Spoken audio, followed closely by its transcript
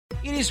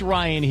It is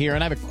Ryan here,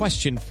 and I have a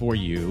question for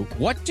you.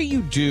 What do you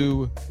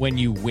do when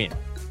you win?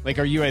 Like,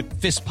 are you a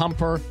fist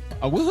pumper,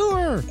 a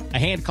woohooer, a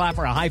hand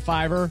clapper, a high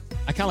fiver?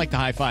 I kind of like the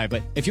high five,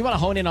 but if you want to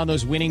hone in on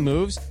those winning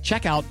moves,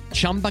 check out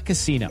Chumba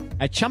Casino.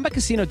 At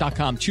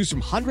ChumbaCasino.com, choose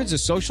from hundreds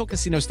of social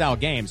casino-style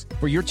games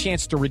for your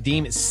chance to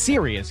redeem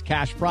serious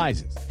cash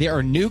prizes. There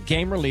are new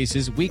game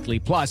releases weekly,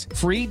 plus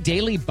free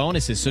daily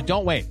bonuses. So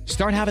don't wait.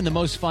 Start having the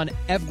most fun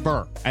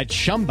ever at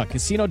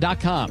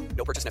ChumbaCasino.com.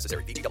 No purchase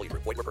necessary. VGW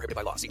Group. Void where prohibited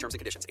by law. See terms and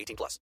conditions.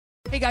 18+.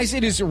 Hey guys,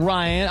 it is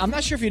Ryan. I'm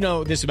not sure if you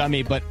know this about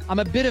me, but I'm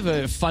a bit of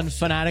a fun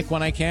fanatic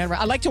when I can.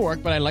 I like to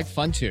work, but I like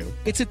fun too.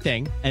 It's a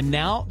thing. And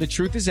now the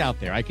truth is out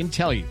there. I can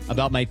tell you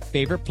about my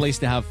favorite place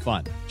to have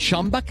fun.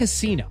 Chumba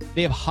Casino.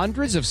 They have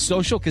hundreds of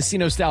social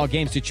casino style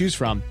games to choose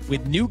from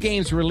with new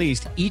games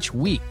released each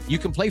week. You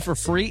can play for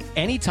free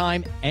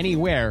anytime,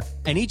 anywhere.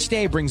 And each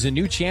day brings a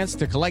new chance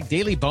to collect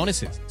daily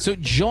bonuses. So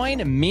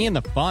join me in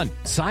the fun.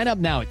 Sign up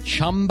now at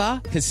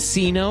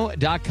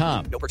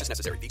ChumbaCasino.com. No purchase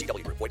necessary.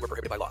 VGW Group. Void where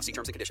prohibited by law. See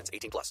terms and conditions.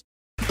 18+.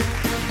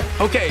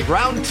 Okay,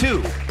 round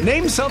two.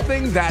 Name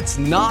something that's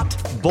not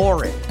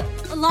boring.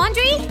 A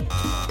laundry?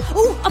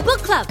 Ooh, a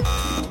book club.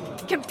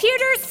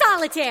 Computer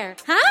solitaire,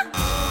 huh?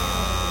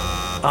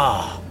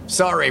 Ah,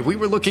 sorry, we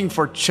were looking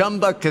for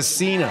Chumba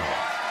Casino.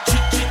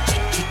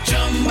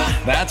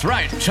 That's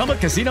right,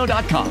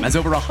 ChumbaCasino.com has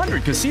over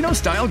 100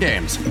 casino-style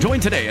games.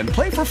 Join today and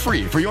play for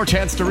free for your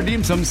chance to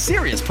redeem some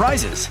serious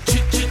prizes.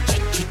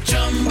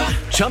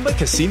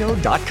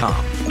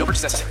 ChumbaCasino.com. No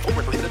purchase necessary. Void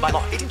where prohibited by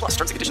law. 18+. Terms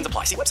and conditions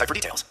apply. See website for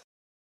details.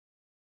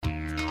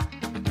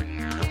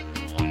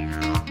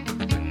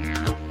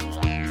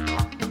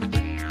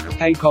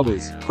 Hey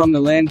Cobbers, from the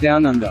land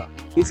down under.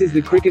 This is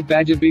the Cricket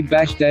Badger Big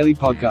Bash Daily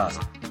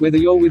Podcast. Whether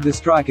you're with the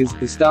Strikers,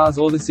 the Stars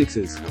or the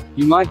Sixers,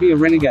 you might be a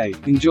renegade,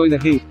 enjoy the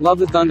heat, love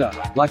the thunder,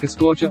 like a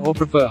scorcher or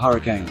prefer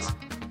hurricanes.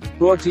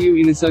 Brought to you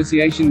in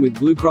association with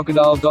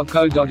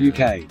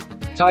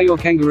bluecrocodile.co.uk. Tie your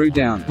kangaroo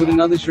down, put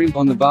another shrimp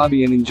on the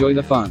barbie and enjoy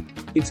the fun.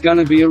 It's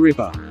gonna be a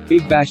ripper.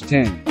 Big Bash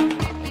 10.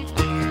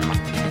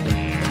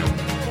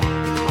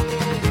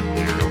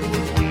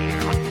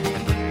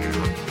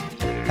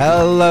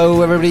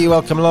 Hello everybody,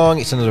 welcome along.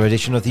 It's another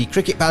edition of the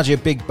Cricket Badger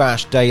Big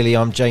Bash Daily.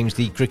 I'm James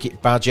the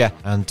Cricket Badger,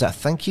 and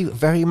thank you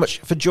very much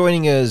for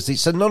joining us.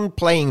 It's a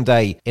non-playing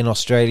day in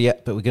Australia,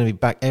 but we're going to be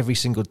back every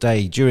single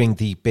day during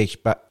the Bish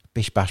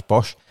Bash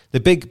Bosh, the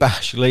Big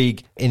Bash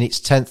League in its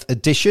 10th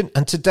edition.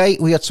 And today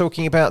we are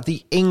talking about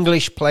the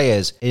English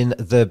players in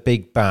the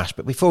Big Bash.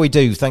 But before we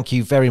do, thank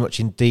you very much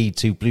indeed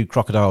to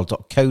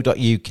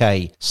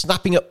bluecrocodile.co.uk,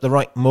 snapping up the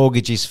right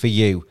mortgages for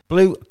you.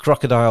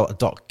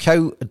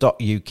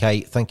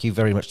 bluecrocodile.co.uk. Thank you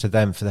very much to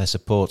them for their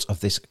support of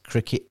this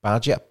Cricket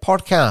Badger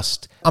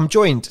podcast. I'm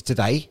joined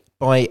today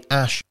by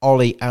Ash,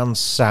 Ollie and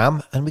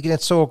Sam, and we're going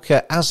to talk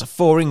as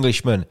four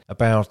Englishmen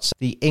about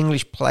the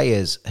English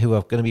players who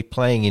are going to be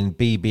playing in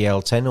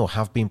BBL 10 or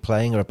have been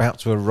playing or about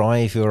to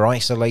arrive, who are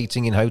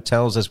isolating in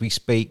hotels as we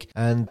speak,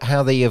 and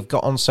how they have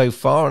got on so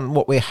far and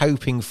what we're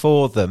hoping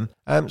for them.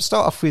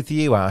 Start off with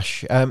you,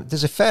 Ash.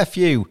 There's a fair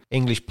few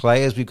English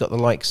players. We've got the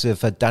likes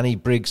of Danny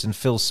Briggs and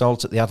Phil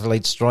Salt at the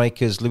Adelaide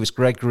Strikers, Lewis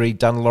Gregory,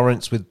 Dan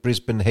Lawrence with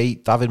Brisbane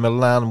Heat, David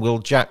Milan, Will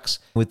Jacks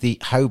with the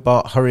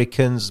Hobart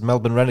Hurricanes.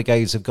 Melbourne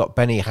Renegades have got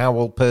Benny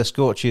Howell, Perth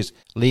Scorchers,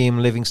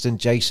 Liam Livingston,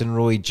 Jason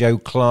Roy, Joe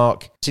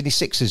Clark. Sydney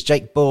Sixers,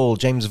 Jake Ball,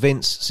 James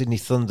Vince, Sydney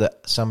Thunder,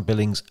 Sam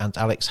Billings and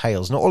Alex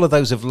Hales. Not all of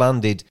those have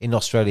landed in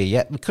Australia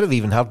yet. We could have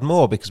even had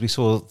more because we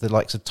saw the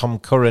likes of Tom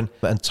Curran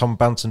and Tom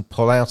Banton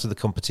pull out of the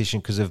competition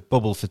because of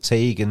bubble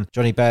fatigue, and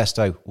Johnny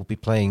Bairstow will be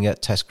playing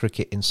Test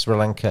cricket in Sri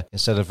Lanka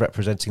instead of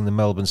representing the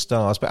Melbourne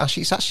Stars. But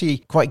actually, it's actually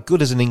quite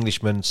good as an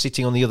Englishman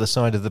sitting on the other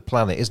side of the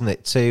planet, isn't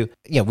it?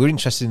 We're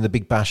interested in the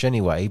Big Bash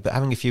anyway, but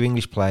having a few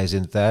English players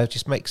in there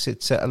just makes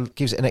it,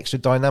 gives it an extra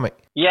dynamic.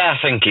 Yeah, I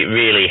think it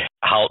really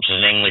helps as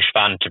an English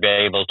fan to be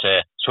able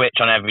to switch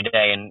on every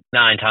day, and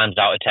 9 times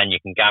out of 10 you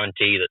can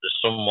guarantee that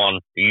there's someone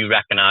who you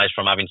recognise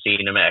from having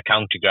seen them at a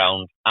county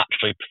ground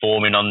actually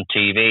performing on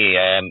TV.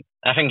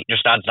 I think it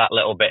just adds that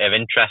little bit of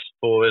interest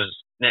for us.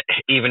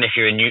 Even if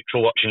you're a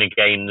neutral watching a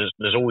game,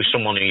 there's always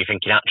someone who you're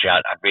thinking, actually,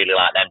 I'd really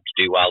like them to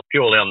do well,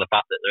 purely on the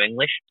fact that they're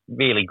English.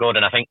 Really good,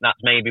 and I think that's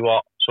maybe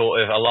what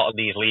sort of a lot of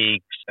these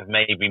leagues have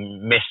maybe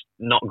missed,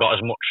 not got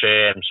as much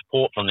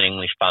support from the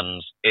English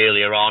fans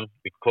earlier on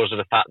because of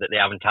the fact that they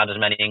haven't had as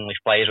many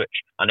English players,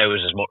 which I know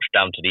is as much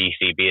down to the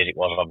ECB as it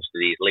was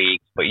obviously these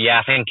leagues. But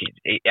yeah, I think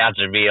it adds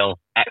a real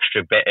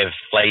extra bit of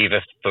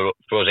flavour for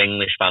us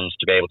English fans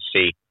to be able to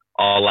see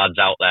our lads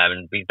out there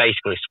and be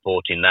basically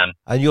supporting them.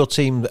 And your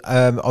team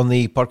on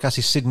the podcast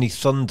is Sydney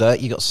Thunder.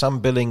 You got Sam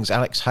Billings,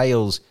 Alex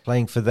Hales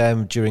playing for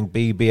them during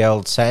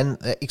BBL 10.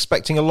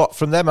 Expecting a lot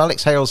from them.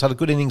 Alex Hales had a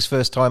good innings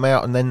first time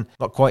out and then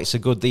not quite so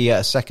good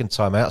the second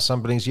time out.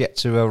 Sam Billings yet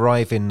to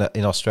arrive in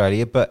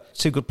Australia, but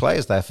two good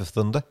players there for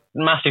Thunder.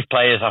 Massive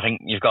players, I think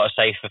you've got to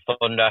say, for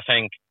Thunder. I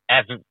think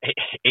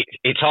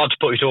it's hard to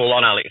put it all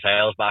on Alex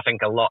Hales, but I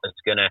think a lot of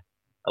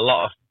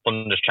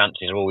Thunder's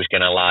chances are always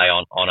going to lie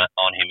on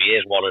him. He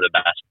is one of the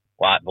best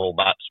white ball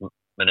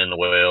batsmen in the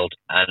world,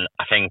 and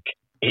I think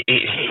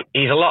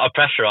he's a lot of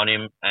pressure on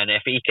him, and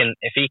if he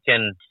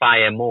can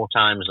fire more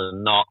times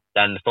than not,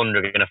 then the Thunder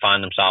are going to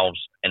find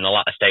themselves in the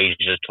latter stages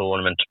of the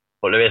tournament.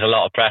 But there is a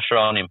lot of pressure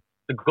on him.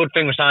 The good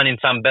thing with signing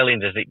Sam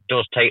Billings is it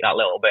does take that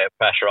little bit of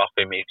pressure off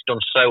him. He's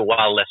done so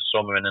well this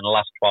summer and in the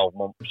last 12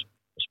 months,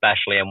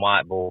 especially in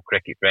white ball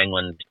cricket for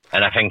England.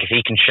 And I think if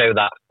he can show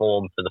that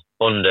form for the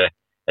Thunder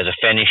as a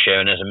finisher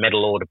and as a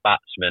middle order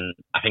batsman,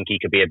 I think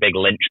he could be a big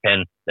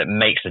linchpin that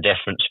makes the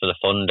difference for the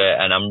Thunder.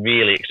 And I'm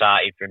really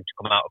excited for him to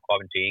come out of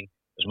quarantine.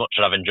 As much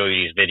as I've enjoyed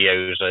his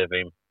videos of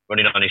him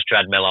running on his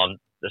treadmill on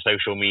the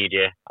social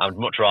media, I'd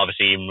much rather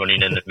see him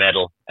running in the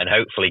middle and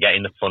hopefully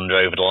getting the Thunder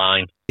over the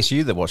line. It's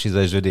you that watches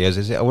those videos,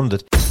 is it? I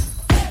wondered.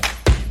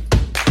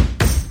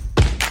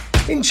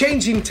 In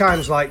changing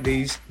times like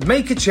these,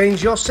 make a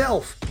change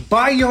yourself.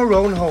 Buy your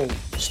own home.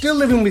 Still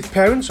living with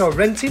parents or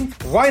renting?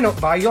 Why not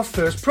buy your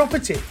first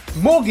property?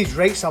 Mortgage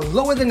rates are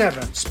lower than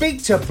ever.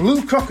 Speak to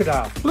Blue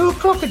Crocodile. Blue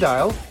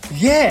Crocodile?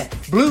 Yeah,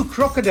 Blue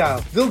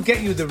Crocodile. They'll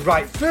get you the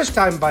right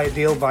first-time buyer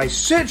deal by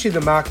searching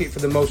the market for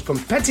the most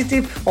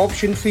competitive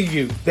option for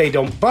you. They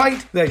don't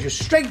bite, they're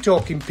just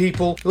straight-talking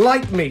people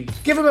like me.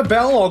 Give them a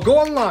bell or go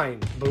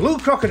online. Blue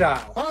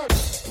Crocodile.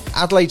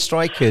 Adelaide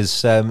Strikers,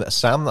 Sam,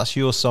 that's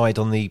your side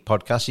on the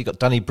podcast. You've got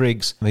Danny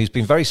Briggs, who's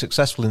been very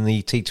successful in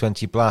the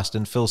T20 Blast,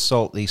 and Phil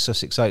Salt, the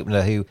Sussex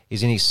opener, who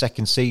is in his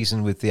second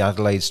season with the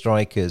Adelaide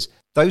Strikers.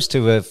 Those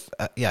two have,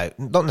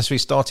 not necessarily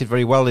started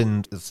very well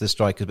in the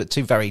Strikers, but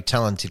two very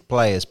talented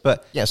players.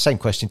 But, same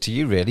question to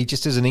you, really.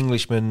 Just as an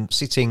Englishman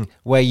sitting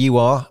where you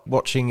are,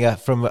 watching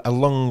from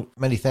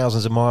many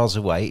thousands of miles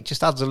away, it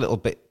just adds a little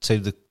bit to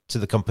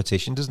the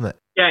competition, doesn't it?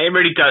 Yeah, it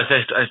really does.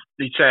 As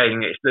you're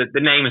saying, it's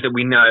the names that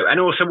we know. And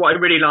also what I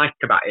really like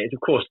about it is, of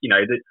course,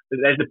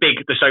 there's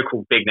the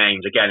so-called big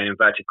names, again, in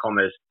inverted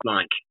commas,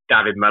 like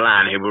David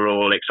Malan, who we're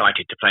all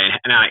excited to play,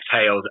 and Alex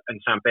Hales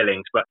and Sam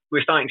Billings. But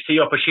we're starting to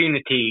see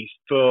opportunities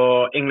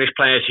for English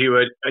players who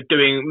are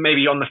doing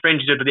maybe on the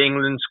fringes of the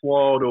England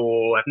squad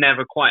or have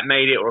never quite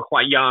made it or are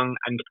quite young.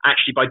 And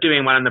actually, by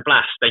doing well in the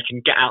Blast, they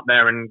can get out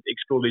there and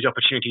explore these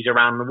opportunities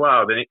around the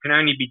world. And it can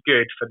only be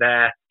good for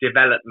their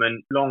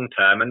development long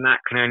term. And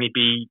that can only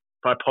be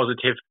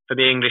positive for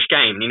the English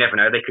game. You never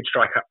know, they could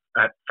strike up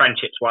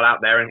friendships while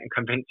out there and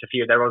convince a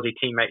few of their Aussie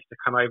teammates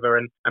to come over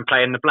and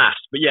play in the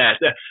Blast. But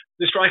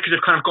the Strikers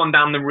have kind of gone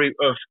down the route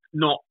of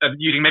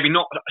using maybe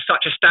not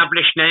such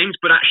established names,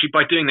 but actually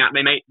by doing that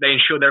they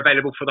ensure they're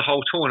available for the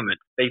whole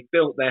tournament. They've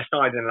built their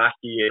side in the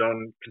last year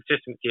on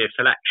consistency of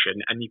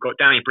selection, and you've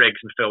got Danny Briggs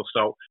and Phil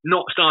Salt.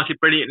 Not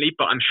started brilliantly,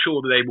 but I'm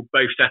sure that they will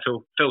both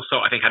settle. Phil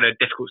Salt, I think, had a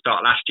difficult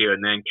start last year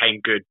and then came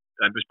good.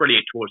 Was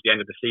brilliant towards the end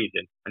of the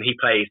season, and he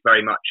plays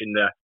very much in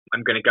the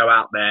I'm going to go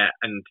out there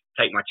and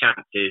take my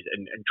chances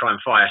and try and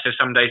fire. So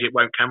some days it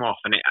won't come off,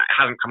 and it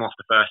hasn't come off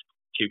the first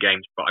two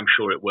games, but I'm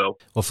sure it will.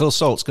 Well, Phil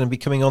Salt's going to be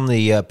coming on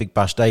the Big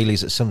Bash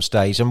Dailies at some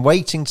stage. I'm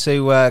waiting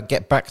to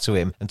get back to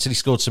him until he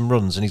scored some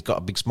runs and he's got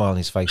a big smile on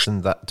his face,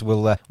 and that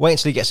we'll wait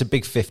until he gets a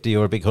big 50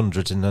 or a big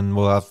 100, and then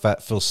we'll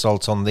have Phil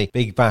Salt on the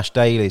Big Bash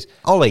Dailies.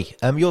 Ollie,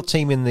 your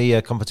team in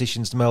the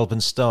competition's the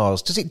Melbourne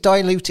Stars. Does it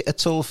dilute it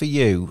at all for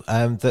you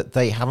that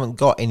they haven't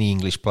got any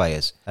English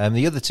players?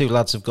 The other two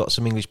lads have got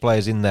some English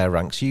players in their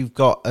ranks. You've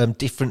got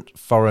different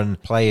foreign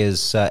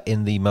players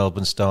in the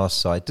Melbourne Stars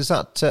side. Does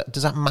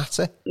that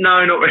matter?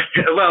 No, not really.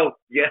 Well,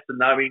 yes and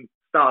no. I mean,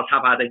 Stars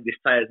have had English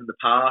players in the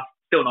past.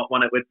 Still not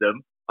won it with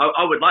them.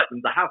 I would like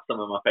them to have some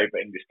of my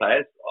favourite English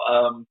players,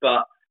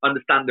 but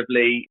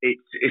understandably,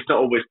 it's not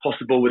always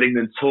possible with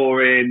England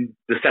touring.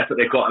 The setup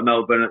they've got in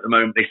Melbourne at the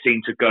moment, they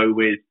seem to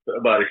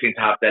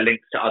have their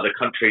links to other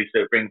countries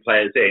that bring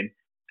players in.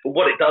 But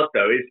what it does,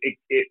 though, is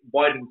it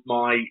widens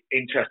my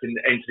interest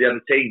into the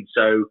other teams.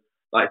 So,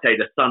 like I say,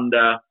 the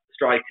Thunder,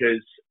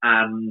 Strikers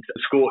and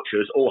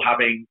Scorchers all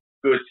having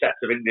good sets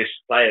of English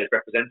players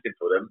representing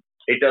for them,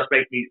 it does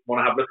make me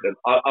want to have a look at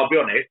them. I'll be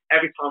honest,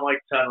 every time I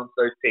turn onto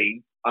those teams,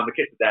 I'm a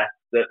kiss to death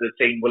that the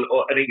team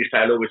an English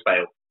player will always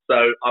fail.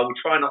 So I will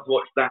try not to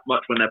watch that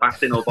much when they're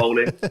batting or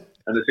bowling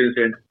and the two.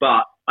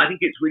 But I think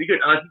it's really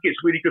good. And I think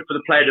it's really good for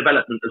the player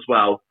development as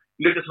well.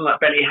 Look at someone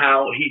like Benny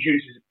Howe. He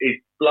uses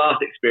his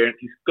Blast experience.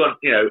 He's gone,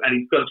 and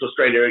he's gone to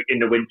Australia in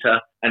the winter,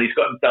 and he's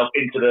got himself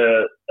into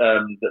the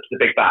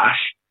Big Bash.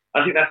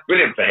 I think that's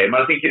brilliant for him.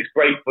 I think it's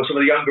great for some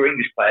of the younger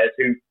English players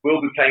who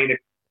will be playing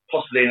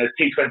possibly in a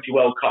T20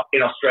 World Cup in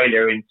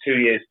Australia in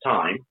 2 years'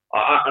 time.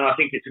 And I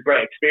think it's a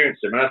great experience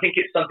for them. And I think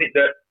it's something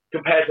that,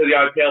 compared to the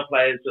IPL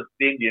players of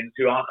the Indians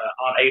who aren't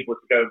able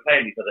to go and play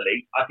in these other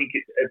leagues, I think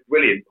it's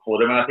brilliant for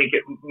them. And I think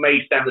it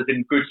may stand us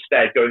in good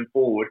stead going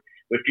forward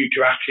with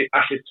future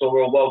Ashes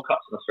Tour or World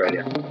Cups in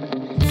Australia.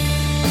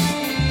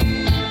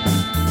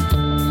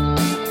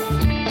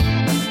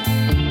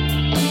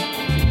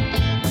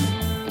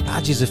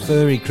 Badgers are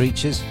furry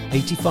creatures.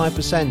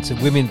 85%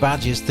 of women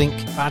badgers think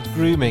bad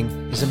grooming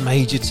is a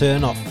major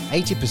turn-off.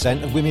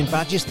 80% of women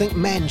badgers think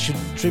men should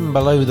trim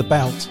below the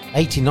belt.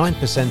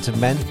 89% of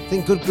men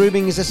think good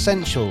grooming is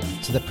essential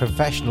to their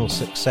professional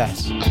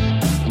success.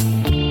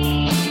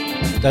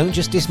 Don't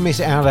just dismiss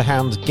it out of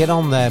hand. Get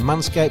on there,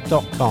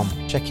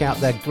 manscaped.com. Check out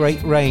their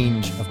great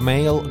range of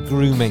male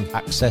grooming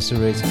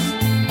accessories.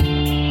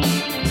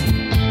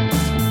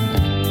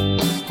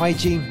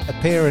 Hygiene,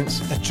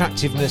 appearance,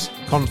 attractiveness,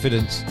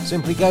 confidence.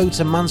 Simply go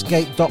to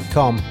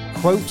manscaped.com.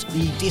 Quote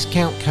the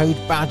discount code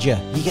BADGER.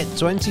 You get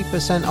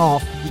 20%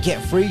 off, you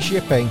get free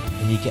shipping,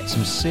 and you get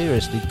some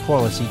seriously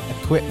quality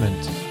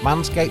equipment.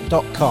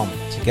 Manscaped.com.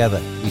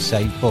 Together we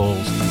save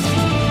balls.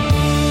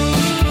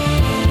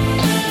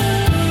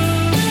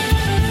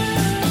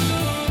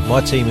 My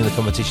team in the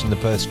competition, the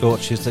Perth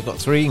Scorchers, they've got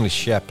 3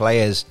 English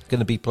players going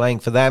to be playing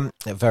for them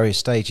at various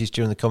stages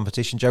during the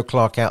competition. Joe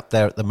Clark out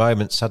there at the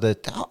moment had a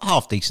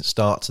half-decent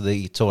start to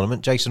the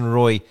tournament. Jason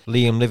Roy,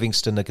 Liam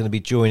Livingston are going to be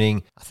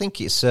joining, I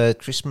think it's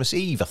Christmas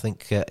Eve, I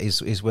think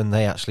is when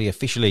they actually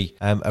officially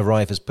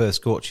arrive as Perth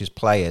Scorchers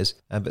players.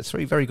 But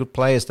 3 very good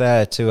players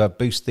there to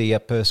boost the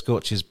Perth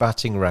Scorchers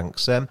batting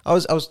ranks. I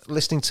was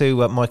listening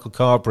to Michael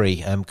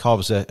Carberry.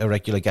 Carb's a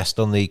regular guest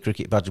on the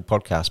Cricket Badger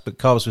podcast, but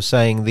Carbs was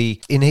saying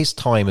in his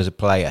time as a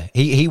player,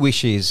 he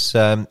wishes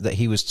that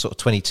he was sort of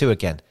 22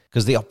 again,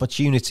 because the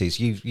opportunities,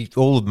 you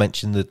all have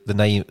mentioned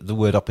the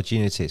word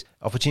opportunities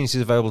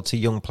available to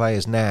young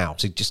players now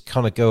to just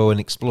kind of go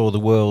and explore the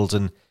world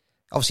and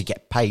obviously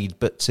get paid,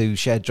 but to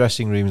share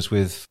dressing rooms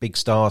with big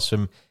stars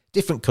from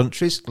different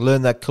countries,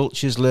 learn their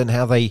cultures, learn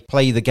how they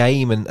play the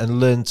game, and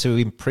learn to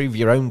improve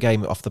your own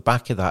game off the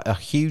back of that are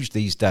huge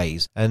these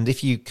days. And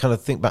if you kind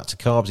of think back to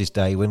Carbs'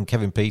 day when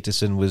Kevin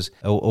Peterson was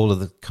all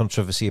of the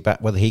controversy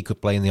about whether he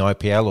could play in the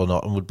IPL or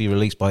not and would be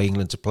released by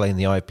England to play in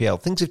the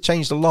IPL, things have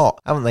changed a lot,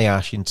 haven't they,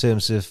 Ash, in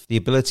terms of the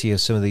ability of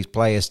some of these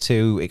players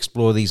to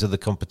explore these other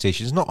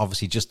competitions, not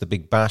obviously just the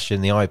Big Bash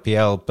and the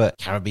IPL, but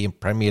Caribbean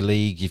Premier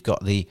League, you've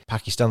got the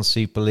Pakistan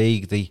Super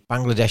League, the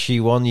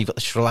Bangladeshi one, you've got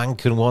the Sri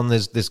Lankan one,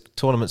 there's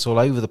tournaments all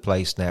over the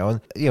place now.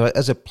 And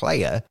as a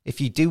player,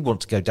 if you do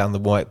want to go down the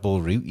white ball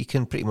route, you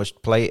can pretty much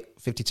play it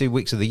 52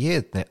 weeks of the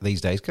year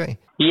these days, can't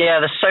you? Yeah,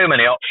 there's so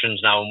many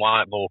options now in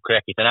white ball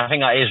cricket, and I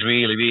think that is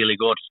really, really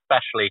good,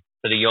 especially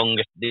for the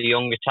younger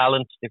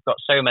talent. They've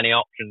got so many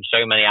options,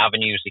 so many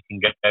avenues they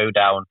can go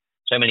down,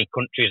 so many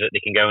countries that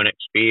they can go and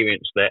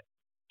experience that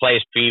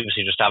players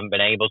previously just haven't been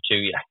able to.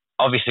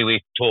 Obviously,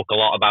 we talk a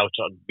lot about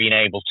being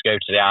able to go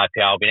to the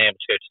IPL, being able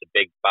to go to the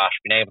Big Bash,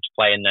 being able to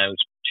play in those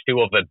 2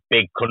 other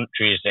big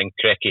countries in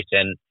cricket,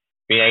 and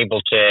being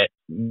able to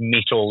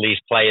meet all these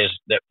players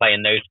that play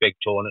in those big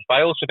tournaments.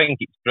 But I also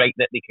think it's great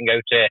that they can go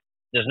to,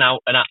 there's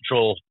now an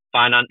actual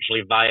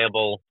financially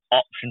viable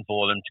option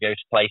for them to go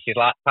to places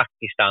like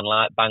Pakistan,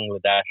 like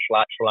Bangladesh,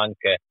 like Sri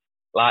Lanka,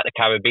 like the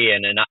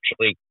Caribbean, and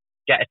actually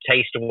get a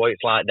taste of what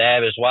it's like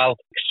there as well.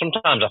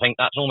 Sometimes I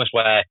think that's almost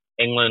where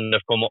England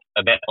have come up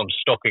a bit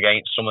unstuck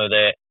against some of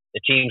the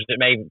teams that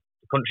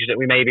countries that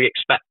we maybe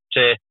expect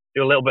to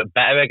do a little bit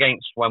better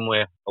against when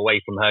we're away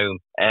from home,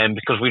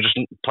 because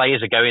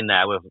players are going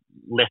there with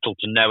little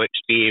to no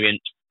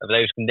experience of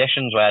those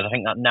conditions, whereas I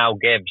think that now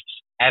gives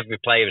every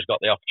player has got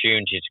the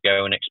opportunity to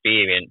go and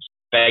experience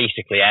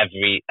basically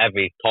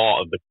every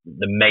part of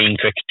the main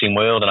cricketing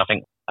world, and I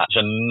think that's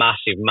a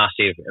massive,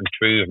 massive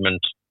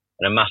improvement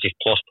and a massive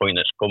plus point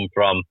that's come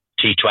from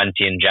T20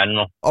 in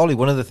general. Ollie,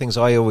 one of the things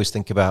I always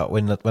think about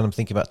when I'm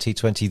thinking about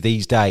T20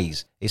 these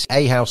days is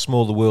how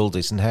small the world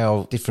is and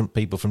how different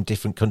people from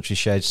different countries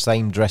share the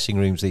same dressing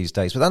rooms these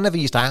days. But that never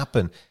used to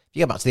happen. If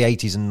you go back to the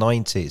 80s and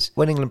 90s,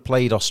 when England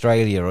played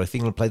Australia or if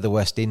England played the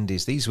West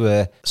Indies, these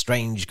were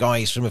strange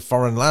guys from a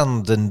foreign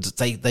land, and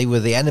they were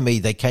the enemy.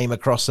 They came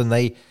across and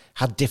they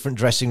had different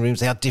dressing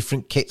rooms, they had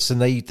different kits,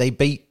 and they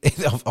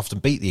often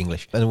beat the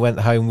English and went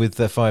home with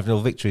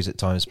 5-0 victories at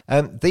times.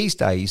 These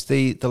days,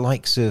 the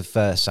likes of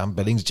Sam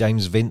Billings,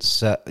 James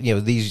Vince,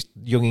 these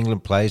young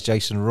England players,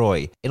 Jason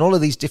Roy, in all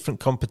of these different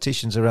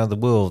competitions around the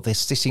world, they're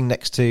sitting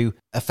next to,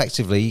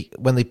 effectively,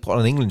 when they put on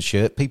an England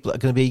shirt, people that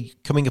are going to be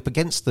coming up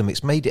against them.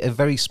 It's made it a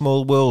very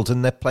small world,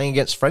 and they're playing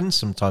against friends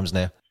sometimes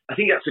now. I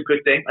think that's a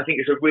good thing. I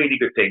think it's a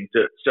really good thing.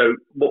 So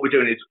what we're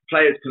doing is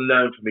players can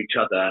learn from each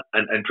other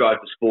and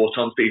drive the sport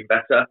on to be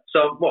better.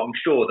 So I'm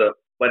sure that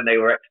when they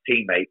were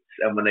ex-teammates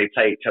and when they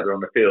play each other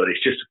on the field,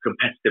 it's just as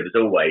competitive as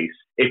always,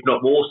 if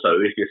not more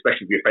so,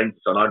 especially if your friends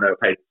are on. I know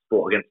I play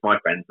sport against my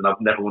friends and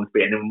I've never wanted to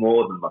be any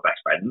more than my best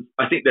friends.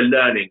 I think the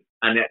learning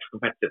and the actual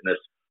competitiveness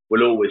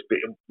will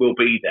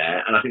be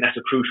there, and I think that's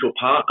a crucial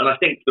part. And I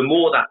think the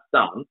more that's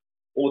done,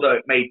 although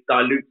it may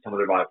dilute some of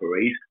the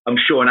rivalries, I'm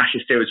sure an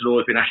Ashes series will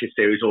always be an Ashes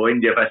series, or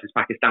India versus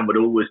Pakistan would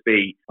always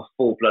be a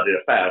full-blooded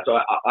affair. So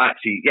I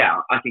think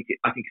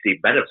it's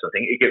even better. So I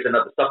think it gives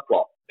another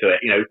subplot to it.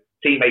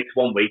 Teammates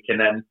one week and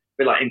then a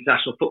bit like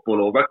international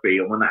football or rugby,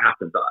 and when that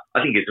happens,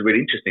 I think it's a really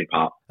interesting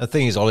part. The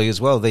thing is, Ollie,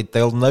 as well,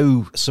 they'll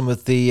know some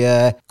of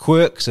the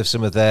quirks of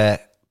some of their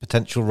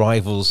potential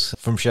rivals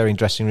from sharing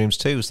dressing rooms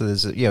too. So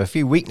there's a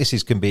few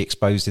weaknesses can be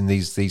exposed in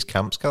these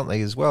camps, can't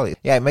they, as well?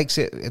 Yeah, it makes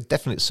it a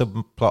definite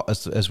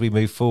subplot as we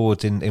move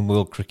forward in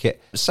world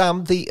cricket.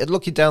 Sam,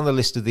 looking down the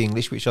list of the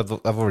English, which I've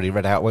already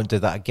read out, won't do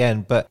that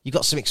again, but you've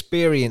got some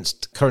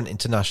experienced current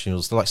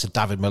internationals, the likes of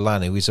David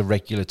Malan, who is a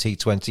regular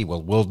T20,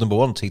 world number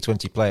one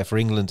T20 player for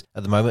England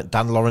at the moment.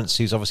 Dan Lawrence,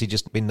 who's obviously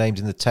just been named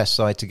in the Test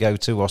side to go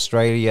to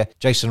Australia.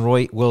 Jason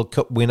Roy, World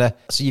Cup winner.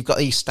 So you've got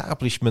the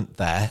establishment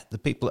there, the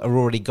people that have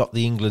already got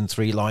the England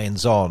Three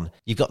Lions on.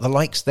 You've got the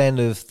likes then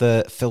of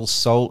the Phil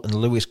Salt and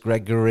Lewis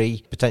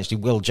Gregory,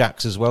 potentially Will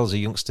Jacks as well as a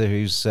youngster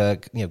who's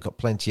got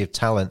plenty of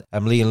talent.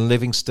 Liam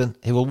Livingstone,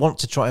 who will want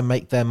to try and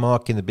make their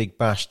mark in the Big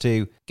Bash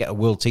to get a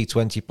World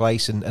T20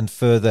 place and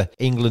further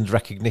England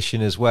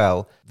recognition as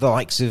well. The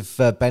likes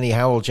of Benny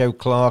Howell, Joe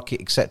Clark,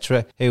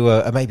 etc., who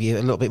are maybe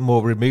a little bit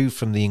more removed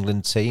from the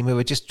England team, who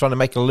are just trying to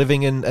make a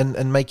living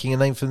and making a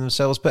name for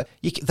themselves. But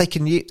they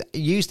can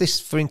use this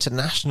for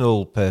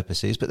international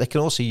purposes, but they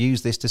can also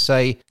use this to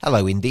say,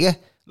 hello, India,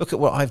 look at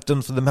what I've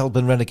done for the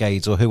Melbourne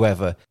Renegades or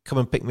whoever. Come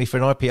and pick me for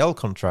an IPL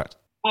contract.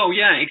 Well,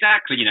 yeah,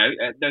 exactly.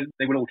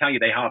 They will all tell you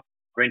they have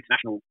for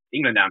international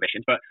England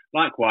ambitions, but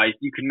likewise,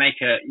 you can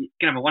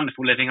have a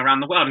wonderful living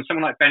around the world. And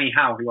someone like Benny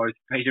Howell,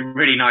 he's a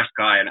really nice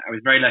guy, and I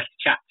was very lucky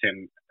to chat to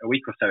him a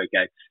week or so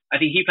ago.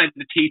 I think he played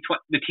the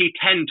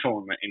T10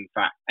 tournament, in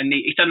fact, and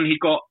he's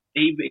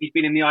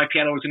been in the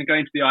IPL, or was going to go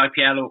into the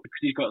IPL, or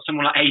because he's got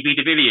someone like AB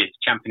de Villiers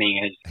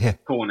championing his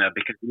corner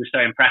because he was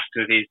so impressed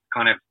with his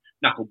kind of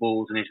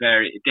knuckleballs and his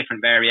very different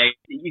variations.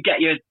 You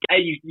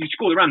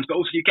score the runs, but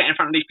also you get in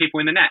front of these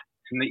people in the net.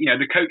 And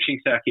the coaching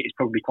circuit is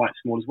probably quite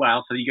small as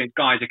well. So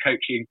guys are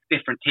coaching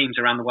different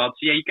teams around the world.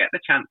 So yeah, you get the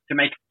chance to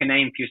make a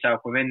name for yourself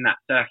within that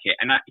circuit.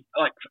 And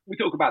we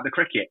talk about the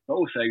cricket, but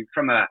also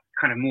from a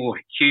kind of more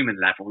human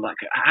level,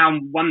 like how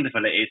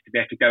wonderful it is to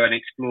be able to go and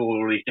explore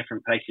all these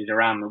different places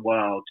around the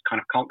world, kind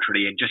of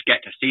culturally, and just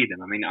get to see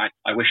them. I mean, I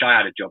wish I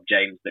had a job,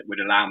 James, that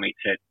would allow me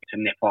to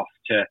nip off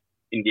to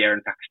India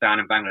and Pakistan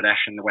and Bangladesh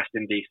and the West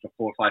Indies for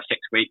 4, 5, 6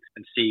 weeks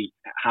and see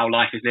how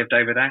life is lived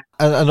over there.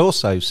 And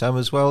also, Sam,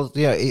 as well,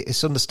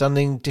 it's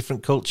understanding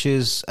different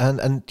cultures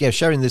and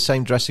sharing the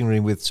same dressing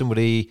room with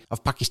somebody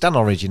of Pakistan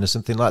origin or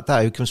something like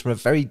that who comes from a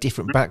very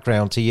different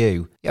background to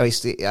you.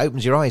 It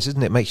opens your eyes,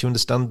 doesn't it? It makes you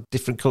understand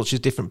different cultures,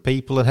 different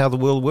people, and how the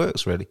world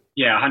works, really.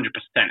 Yeah, 100%.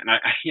 And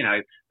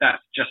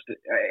that's just,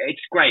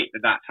 it's great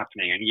that that's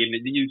happening. And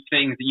you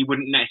things that you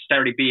wouldn't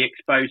necessarily be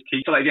exposed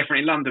to, slightly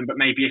different in London, but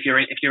maybe if you're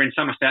in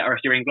Somerset or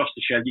if you're in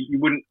Gloucestershire, you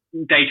wouldn't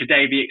day to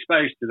day be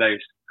exposed to those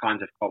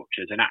kinds of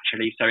cultures. And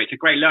actually, so it's a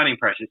great learning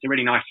process. It's a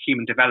really nice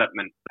human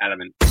development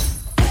element.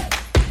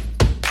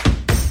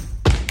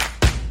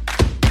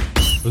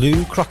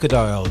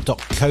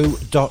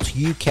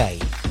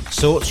 bluecrocodile.co.uk.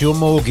 Sort your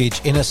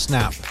mortgage in a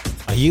snap.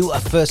 Are you a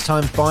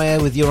first-time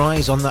buyer with your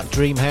eyes on that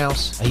dream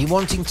house? Are you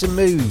wanting to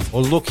move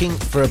or looking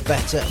for a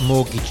better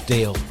mortgage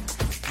deal?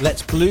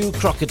 Let Blue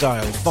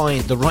Crocodile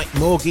find the right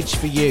mortgage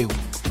for you.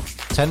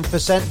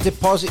 10%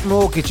 deposit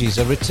mortgages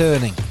are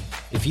returning.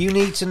 If you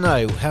need to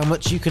know how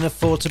much you can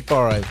afford to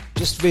borrow,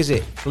 just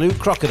visit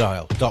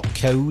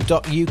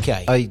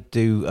bluecrocodile.co.uk. I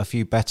do a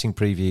few betting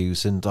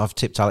previews and I've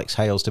tipped Alex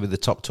Hales to be the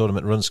top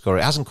tournament run scorer.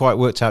 It hasn't quite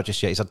worked out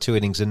just yet. He's had 2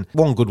 innings and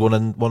one good one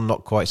and one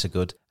not quite so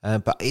good.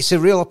 But it's a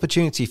real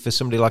opportunity for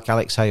somebody like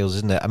Alex Hales,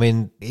 isn't it? I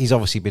mean, he's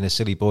obviously been a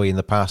silly boy in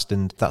the past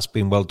and that's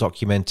been well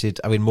documented.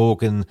 I mean,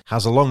 Morgan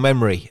has a long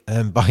memory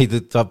by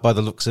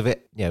the looks of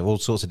it. All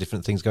sorts of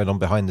different things going on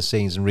behind the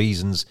scenes and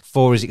reasons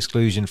for his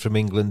exclusion from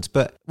England.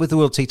 But with the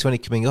World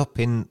T20 coming up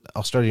in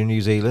Australia and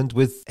New Zealand,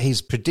 with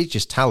his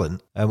prodigious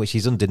talent, which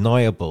is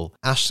undeniable,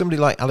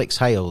 somebody like Alex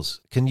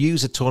Hales can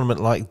use a tournament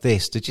like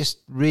this to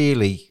just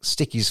really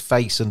stick his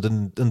face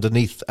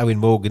underneath Owen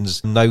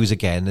Morgan's nose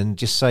again and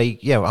just say,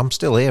 I'm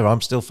still here,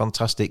 I'm still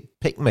fantastic,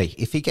 pick me.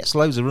 If he gets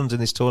loads of runs in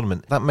this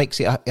tournament, that makes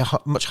it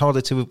much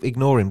harder to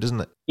ignore him, doesn't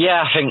it?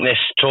 Yeah, I think this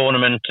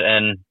tournament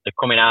and the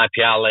coming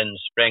IPL in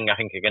spring, I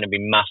think are going to be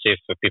massive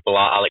for people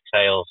like Alex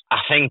Hales.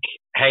 I think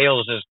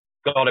Hales has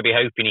got to be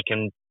hoping he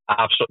can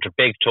have such a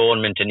big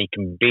tournament and he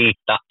can beat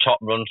that top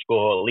run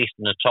score, at least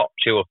in the top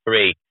 2 or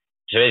 3.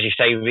 So as you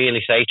say,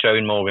 really say to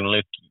Owen Morgan,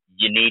 look,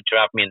 you need to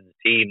have me in the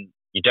team.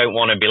 You don't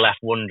want to be left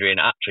wondering,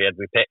 actually, had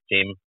we picked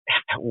him,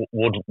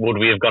 would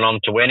we have gone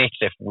on to win it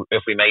if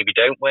we maybe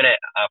don't win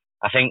it?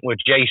 I think with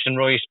Jason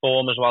Roy's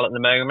form as well at the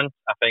moment,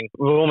 I think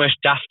we're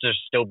almost daft to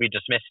still be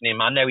dismissing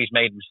him. I know he's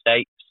made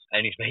mistakes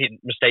and he's made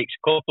mistakes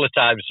a couple of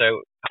times,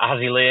 so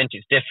has he learned?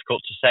 It's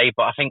difficult to say,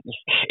 but I think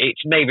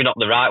it's maybe not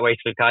the right way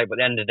to look at it, but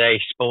at the end of the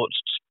day, sports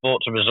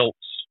a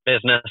results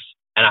business.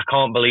 And I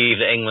can't believe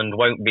that England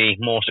won't be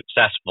more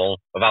successful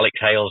with Alex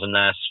Hales in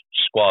their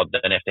squad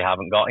than if they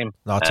haven't got him.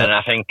 And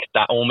I think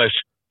that almost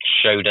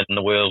showed in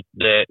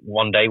the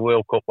One Day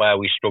World Cup where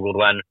we struggled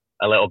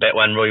a little bit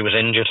when Roy was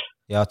injured.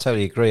 Yeah, I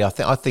totally agree. I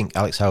think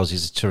Alex Hales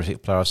is a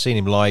terrific player. I've seen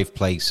him live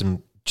play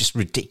some just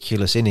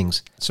ridiculous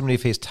innings. Somebody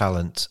of his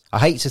talent. I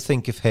hate to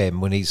think of him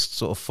when he's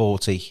sort of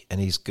 40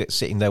 and he's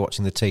sitting there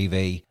watching the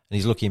TV and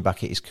he's looking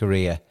back at his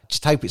career.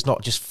 just hope it's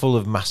not just full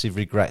of massive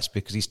regrets,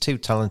 because he's too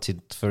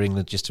talented for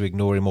England just to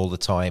ignore him all the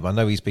time. I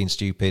know he's been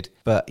stupid,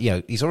 but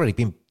he's already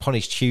been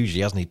punished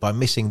hugely, hasn't he, by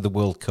missing the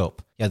World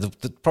Cup. Yeah,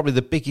 probably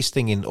the biggest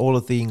thing in all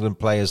of the England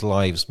players'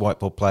 lives, white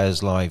ball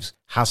players' lives,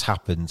 has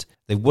happened.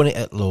 They won it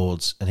at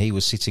Lord's, and he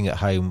was sitting at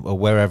home or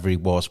wherever he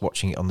was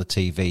watching it on the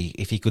TV.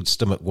 If he could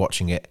stomach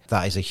watching it,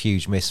 that is a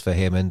huge miss for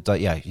him. And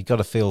you've got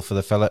to feel for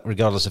the fella,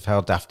 regardless of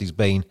how daft he's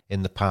been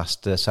in the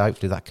past. So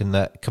hopefully that can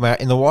come out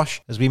in the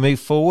wash as we move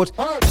forward.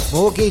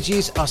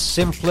 Mortgages are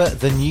simpler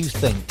than you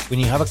think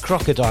when you have a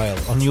crocodile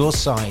on your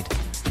side.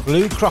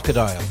 Blue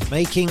Crocodile,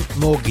 making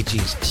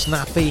mortgages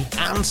snappy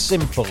and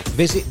simple.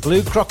 Visit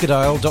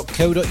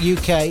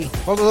bluecrocodile.co.uk,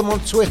 follow them on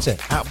Twitter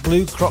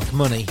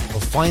 @BlueCrocMoney, or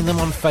find them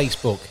on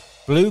Facebook.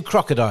 Blue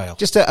Crocodile.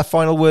 Just a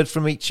final word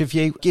from each of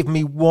you. Give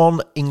me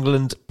one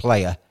England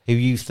player who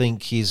you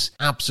think is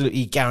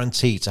absolutely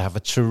guaranteed to have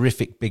a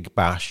terrific Big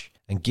Bash,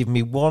 and give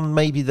me one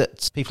maybe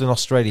that people in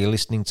Australia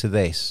listening to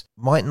this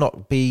might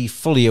not be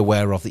fully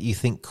aware of that you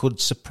think could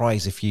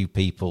surprise a few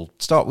people.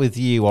 Start with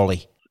you,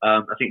 Ollie.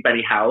 I think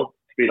Benny Howell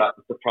to be like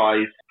the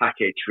surprise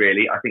package,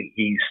 really. I think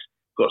he's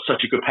got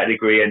such a good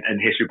pedigree and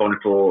history bond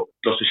for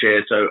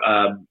Gloucestershire. So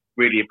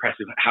really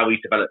impressive how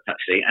he's developed,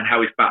 actually, and how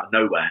he's out of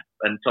nowhere.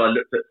 And so I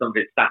looked at some of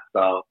his stats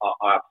are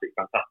absolutely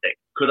fantastic.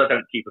 Because I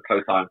don't keep a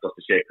close eye on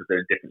Gloucestershire because they're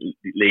in different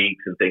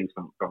leagues and things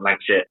from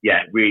Lancashire.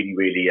 Yeah, really,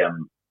 really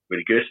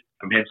good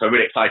from him. So I'm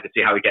really excited to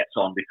see how he gets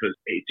on, because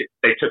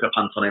they took a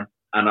punt on him,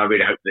 and I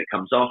really hope that it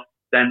comes off.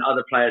 Then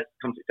other players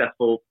become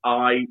successful.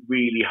 I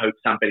really hope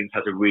Sam Billings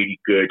has a really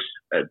good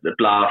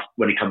blast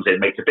when he comes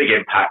in, makes a big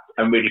impact,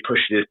 and really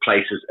pushes his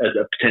place as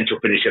a potential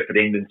finisher for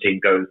the England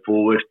team going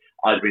forward,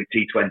 either in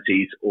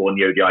T20s or in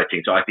the ODI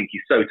team. So I think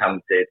he's so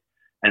talented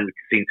and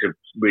seems to have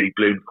really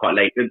bloomed quite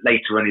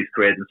later in his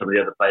career than some of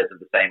the other players of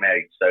the same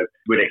age. So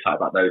really excited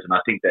about those, and I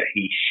think that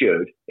he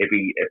should, if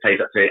he plays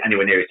up to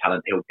anywhere near his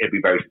talent, he'll be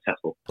very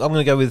successful. I'm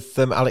going to go with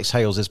Alex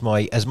Hales as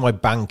my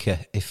banker,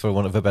 if for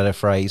want of a better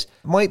phrase.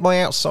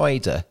 My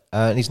outsider,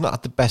 and he's not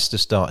had the best of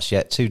starts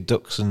yet, 2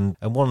 ducks and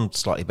one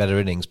slightly better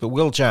innings, but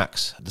Will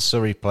Jacks, the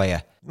Surrey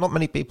player. Not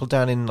many people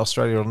down in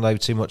Australia will know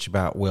too much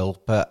about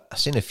Will, but I've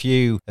seen a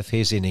few of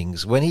his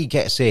innings. When he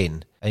gets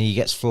in and he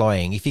gets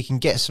flying, if he can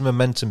get some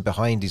momentum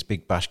behind his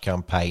Big Bash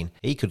campaign,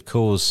 he could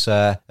cause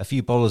a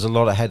few bowlers a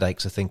lot of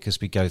headaches, I think,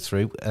 as we go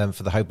through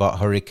for the Hobart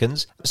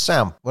Hurricanes.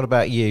 Sam, what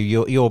about you?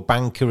 Your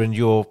banker and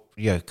your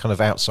kind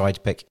of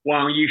outside pick.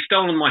 Well, you've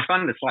stolen my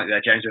thunder slightly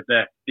there, James, with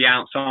the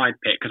outside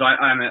pick, because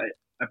I'm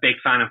a big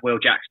fan of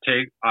Will Jacks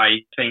too.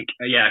 I think,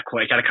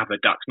 he's had a couple of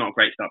ducks, not a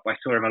great start, but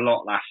I saw him a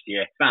lot last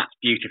year. Bats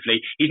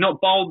beautifully. He's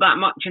not bowled that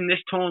much in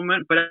this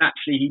tournament, but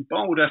actually he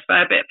bowled a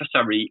fair bit for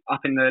Surrey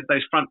up in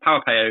those front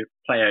power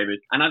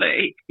playovers. And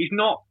he's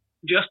not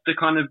just the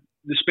kind of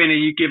the spinner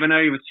you've given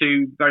over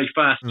to very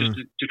first just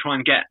to try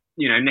and get,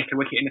 nick a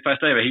wicket in the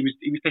first over. He was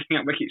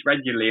picking up wickets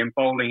regularly and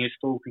bowling his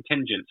full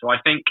contingent. So I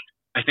think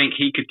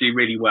he could do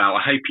really well.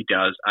 I hope he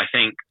does. I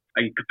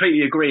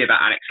completely agree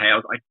about Alex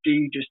Hales. I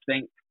do just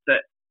think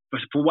that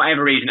for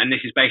whatever reason, and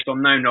this is based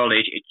on no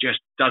knowledge, it just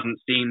doesn't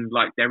seem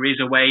like there is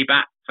a way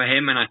back for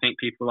him. And I think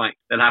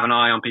they'll have an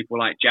eye on people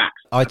like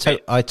Jacks. I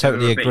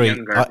totally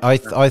agree.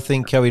 I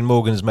think Owen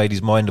Morgan has made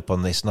his mind up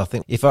on this, and I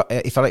think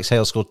if Alex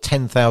Hales scored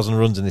 10,000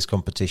 runs in this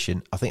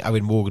competition, I think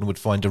Owen Morgan would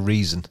find a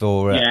reason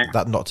for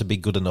that not to be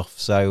good enough.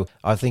 So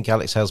I think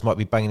Alex Hales might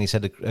be banging his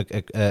head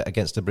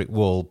against a brick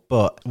wall,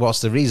 but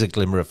whilst there is a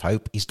glimmer of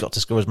hope, he's got to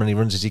score as many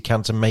runs as he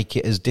can to make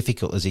it as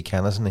difficult as he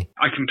can, hasn't he?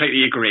 I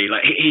completely agree.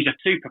 He's a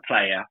super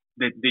player.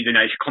 It's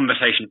a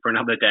conversation for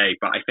another day,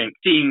 but I think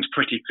it seems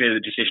pretty clear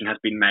the decision has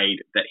been made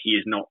that he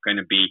is not going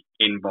to be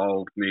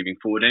involved moving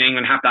forward. And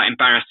England have that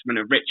embarrassment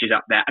of riches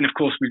up there. And of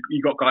course,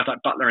 you've got guys like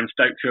Butler and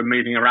Stokes who are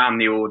moving around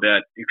the order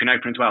who can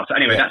open as well. So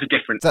anyway, that's a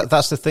difference.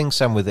 That's the thing,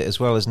 Sam, with it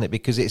as well, isn't it?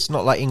 Because it's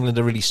not like England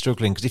are really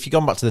struggling. Because if you'd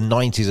gone back to the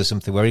 90s or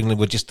something where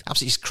England were just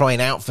absolutely just crying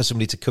out for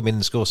somebody to come in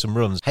and score some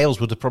runs, Hales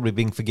would have probably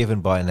been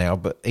forgiven by now,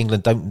 but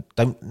England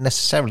don't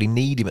necessarily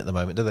need him at the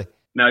moment, do they?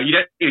 No, you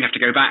don't even have to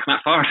go back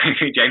that far,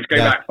 James. Go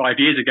back 5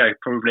 years ago,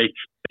 probably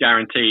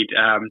guaranteed.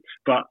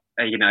 But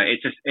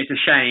it's a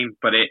shame,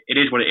 but it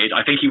is what it is.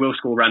 I think he will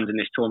score runs in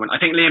this tournament.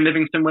 I think Liam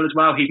Livingstone will as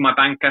well. He's my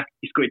banker.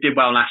 He did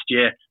well last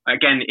year.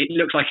 Again, it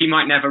looks like he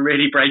might never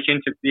really break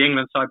into the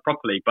England side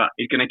properly, but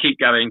he's going to keep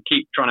going,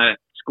 keep trying to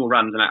score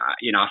runs, and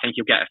I think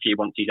he'll get a few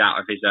once he's out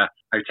of his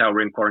hotel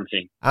room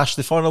quarantine. Ash,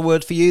 the final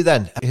word for you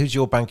then. Who's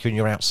your banker and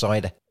your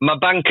outsider? My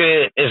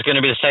banker is going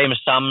to be the same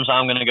as Sam's.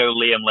 I'm going to go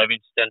Liam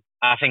Livingstone.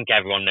 I think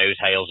everyone knows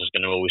Hales is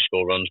going to always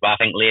score runs, but I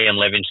think Liam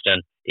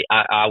Livingstone,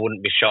 I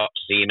wouldn't be shocked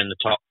to see him in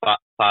the top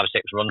 5 or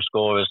 6 run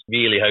scorers.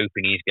 Really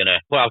hoping he's going to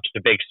put out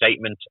a big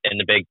statement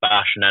in the Big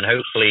Bash, and then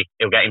hopefully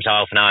he'll get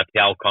himself an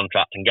IPL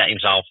contract and get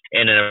himself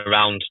in and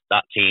around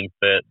that team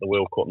for the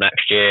World Cup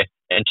next year.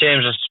 In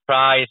terms of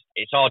surprise,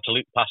 it's hard to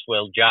look past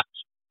Will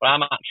Jacks, but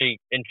I'm actually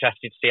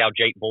interested to see how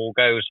Jake Ball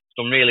goes. He's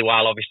done really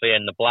well, obviously,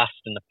 in the Blast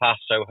in the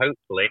past, so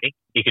hopefully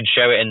he could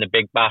show it in the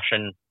Big Bash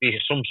and be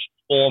some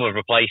form of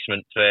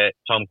replacement for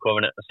Tom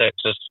Curran at the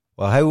Sixers.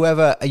 Well,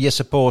 whoever you're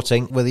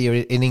supporting, whether you're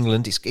in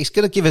England, it's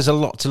going to give us a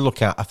lot to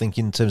look at, I think,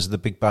 in terms of the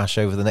Big Bash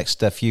over the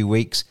next few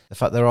weeks. The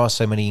fact there are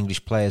so many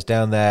English players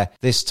down there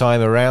this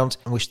time around.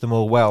 I wish them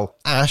all well.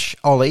 Ash,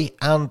 Ollie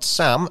and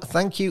Sam,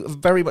 thank you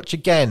very much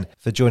again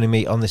for joining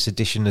me on this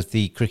edition of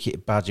the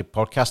Cricket Badger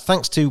podcast.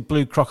 Thanks to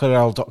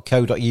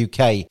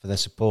bluecrocodile.co.uk for their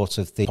support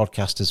of the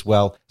podcast as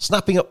well.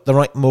 Snapping up the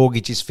right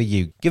mortgages for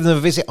you. Give them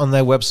a visit on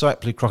their website,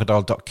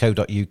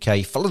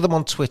 bluecrocodile.co.uk. Follow them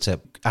on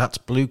Twitter at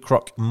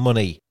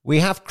BlueCrocMoney. We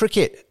have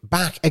cricket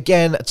back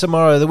again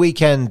tomorrow, the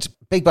weekend.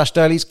 Big Bash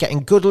Dailies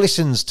getting good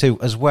listens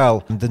to as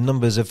well. And the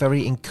numbers are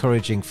very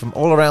encouraging from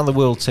all around the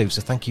world too.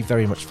 So thank you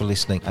very much for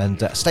listening.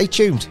 And stay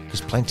tuned.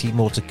 There's plenty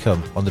more to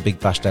come on the Big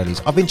Bash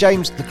Dailies. I've been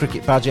James, the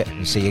Cricket Badger.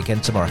 And see you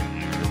again tomorrow.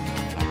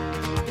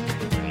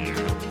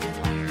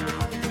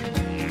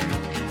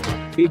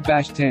 Big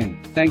Bash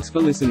 10. Thanks for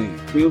listening.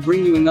 We'll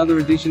bring you another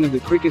edition of the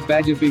Cricket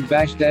Badger Big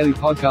Bash Daily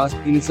Podcast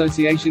in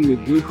association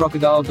with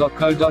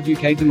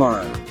bluecrocodile.co.uk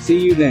tomorrow. See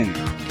you then.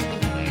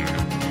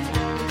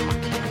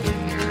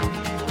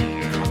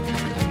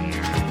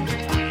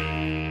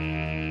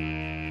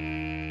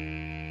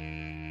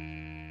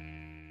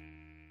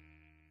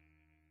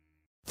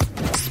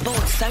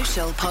 Sports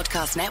Social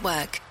Podcast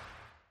Network.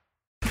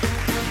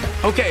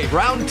 Okay,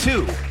 round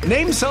 2.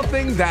 Name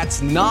something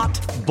that's not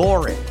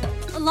boring.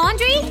 A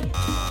laundry?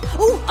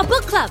 Ooh, a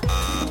book club.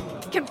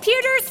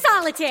 Computer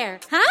solitaire,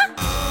 huh?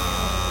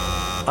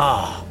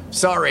 Ah,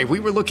 sorry, we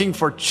were looking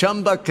for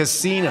Chumba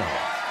Casino.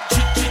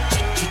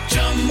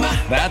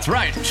 That's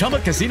right,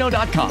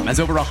 ChumbaCasino.com has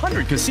over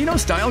 100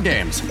 casino-style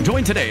games.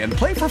 Join today and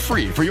play for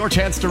free for your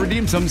chance to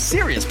redeem some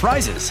serious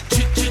prizes.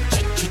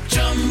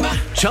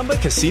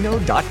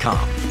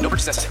 ChumbaCasino.com. No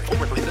purchase necessary. Void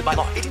where prohibited by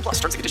law. 18+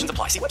 terms and conditions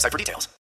apply. See website for details.